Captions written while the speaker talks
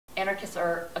anarchists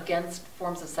are against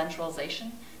forms of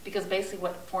centralization, because basically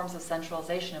what forms of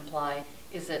centralization imply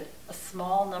is that a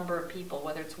small number of people,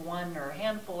 whether it's one or a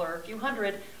handful or a few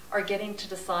hundred, are getting to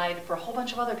decide for a whole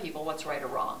bunch of other people what's right or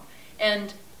wrong.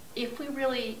 And if we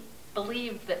really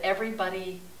believe that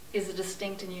everybody is a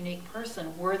distinct and unique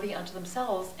person, worthy unto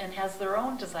themselves, and has their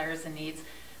own desires and needs,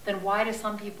 then why do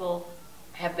some people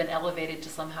have been elevated to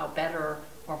somehow better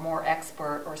or more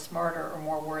expert or smarter or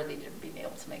more worthy to be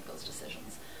able to make those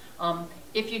decisions?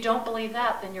 If you don't believe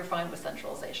that, then you're fine with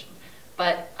centralization.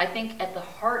 But I think at the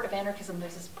heart of anarchism,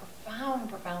 there's this profound,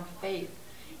 profound faith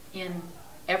in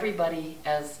everybody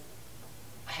as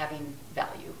having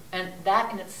value. And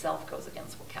that in itself goes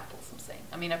against what capitalism's saying.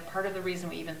 I mean, a part of the reason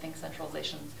we even think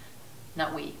centralization,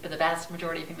 not we, but the vast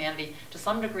majority of humanity, to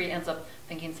some degree ends up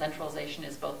thinking centralization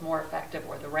is both more effective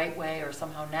or the right way or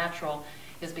somehow natural,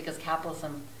 is because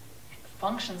capitalism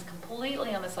functions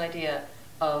completely on this idea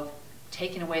of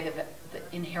taking away the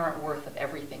inherent worth of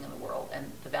everything in the world,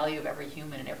 and the value of every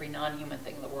human and every non-human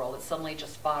thing in the world. It's suddenly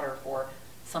just fodder for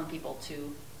some people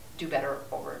to do better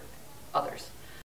over others.